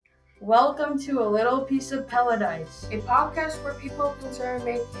Welcome to A Little Piece of Paradise, a podcast where people consider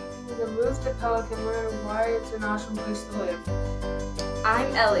making the move to Pella can learn why it's an awesome place to live.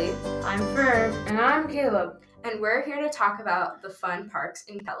 I'm Ellie. I'm Ferb. And I'm Caleb. And we're here to talk about the fun parks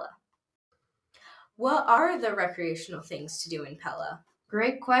in Pella. What are the recreational things to do in Pella?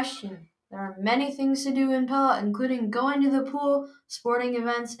 Great question. There are many things to do in Pella, including going to the pool, sporting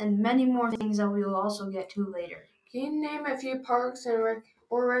events, and many more things that we will also get to later. Can you name a few parks and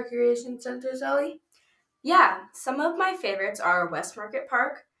recreation centers, Ellie? Yeah, some of my favorites are West Market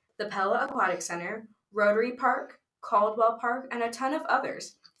Park, the Pella Aquatic Center, Rotary Park, Caldwell Park, and a ton of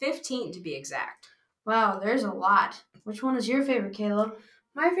others, 15 to be exact. Wow, there's a lot. Which one is your favorite, Caleb?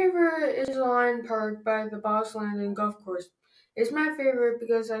 My favorite is Lion Park by the Boss Landing Golf Course. It's my favorite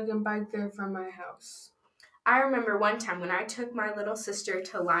because I can bike there from my house. I remember one time when I took my little sister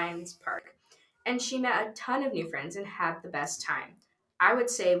to Lions Park, and she met a ton of new friends and had the best time. I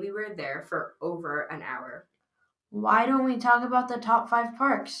would say we were there for over an hour. Why don't we talk about the top 5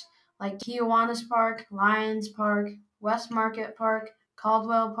 parks, like Kiwanis Park, Lions Park, West Market Park,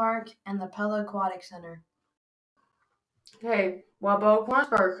 Caldwell Park, and the Pella Aquatic Center? Hey, what about Kiwanis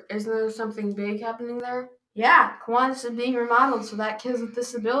Park? Isn't there something big happening there? Yeah, Kiwanis is being remodeled so that kids with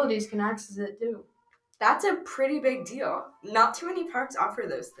disabilities can access it too. That's a pretty big deal. Not too many parks offer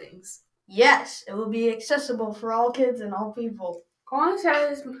those things. Yes, it will be accessible for all kids and all people. Kiwanis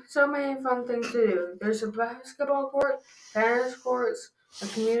has so many fun things to do. There's a basketball court, tennis courts, a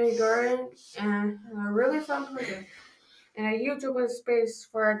community garden, and a really fun playground, and a huge open space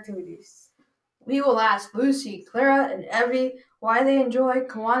for activities. We will ask Lucy, Clara, and Evie why they enjoy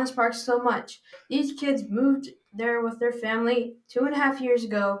Kiwanis Park so much. These kids moved there with their family 2.5 years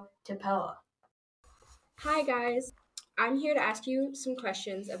ago to Pella. Hi guys, I'm here to ask you some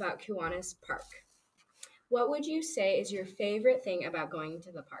questions about Kiwanis Park. What would you say is your favorite thing about going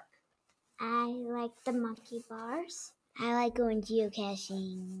to the park? I like the monkey bars. I like going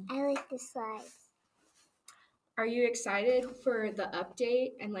geocaching. I like the slides. Are you excited for the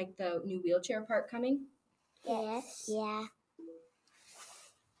update and like the new wheelchair park coming? Yes. Yeah.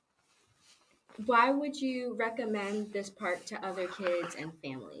 Why would you recommend this park to other kids and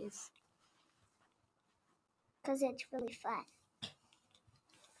families? Because it's really fun.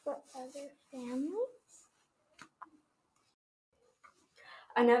 For other families?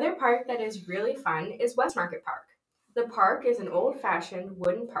 Another park that is really fun is West Market Park. The park is an old-fashioned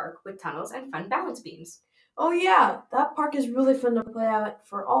wooden park with tunnels and fun balance beams. Oh yeah, that park is really fun to play at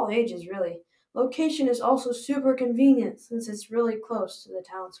for all ages, really. Location is also super convenient since it's really close to the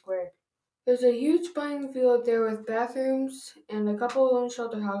town square. There's a huge playing field there with bathrooms and a couple of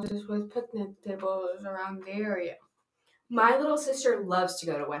shelter houses with picnic tables around the area. My little sister loves to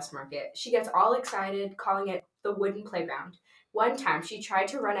go to West Market. She gets all excited, calling it the wooden playground. One time, she tried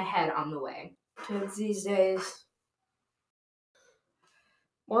to run ahead on the way. Kids these days.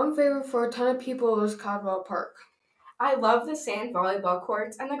 One favorite for a ton of people is Caldwell Park. I love the sand volleyball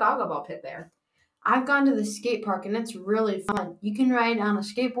courts and the goggle ball pit there. I've gone to the skate park and it's really fun. You can ride on a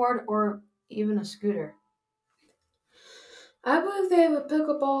skateboard or even a scooter. I believe they have a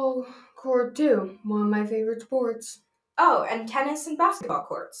pickleball court too, one of my favorite sports. Oh, and tennis and basketball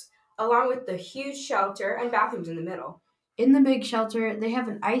courts, along with the huge shelter and bathrooms in the middle. In the big shelter, they have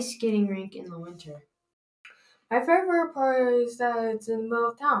an ice skating rink in the winter. My favorite part is that it's in the middle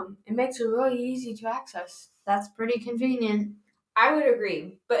of town. It makes it really easy to access. That's pretty convenient. I would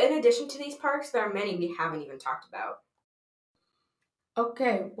agree, but in addition to these parks, there are many we haven't even talked about.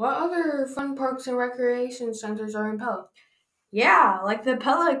 Okay, what other fun parks and recreation centers are in Pella? Yeah, like the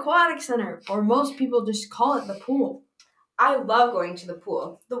Pella Aquatic Center, or most people just call it the pool. I love going to the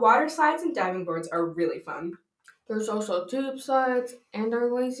pool. The water slides and diving boards are really fun. There's also tube slides and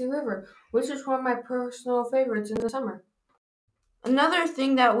our lazy river, which is one of my personal favorites in the summer. Another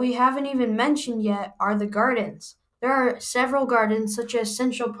thing that we haven't even mentioned yet are the gardens. There are several gardens such as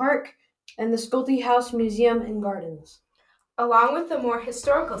Central Park and the Schulte House Museum and Gardens. Along with the more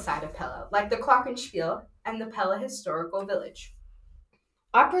historical side of Pella, like the Glockenspiel and the Pella Historical Village.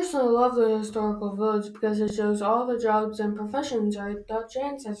 I personally love the historical village because it shows all the jobs and professions our Dutch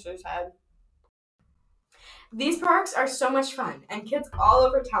ancestors had. These parks are so much fun, and kids all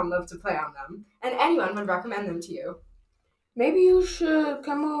over town love to play on them, and anyone would recommend them to you. Maybe you should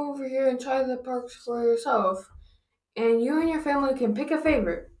come over here and try the parks for yourself, and you and your family can pick a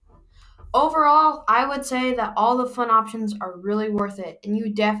favorite. Overall, I would say that all the fun options are really worth it, and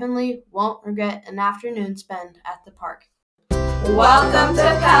you definitely won't regret an afternoon spent at the park. Welcome to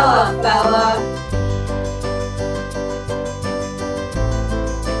Pella, Bella!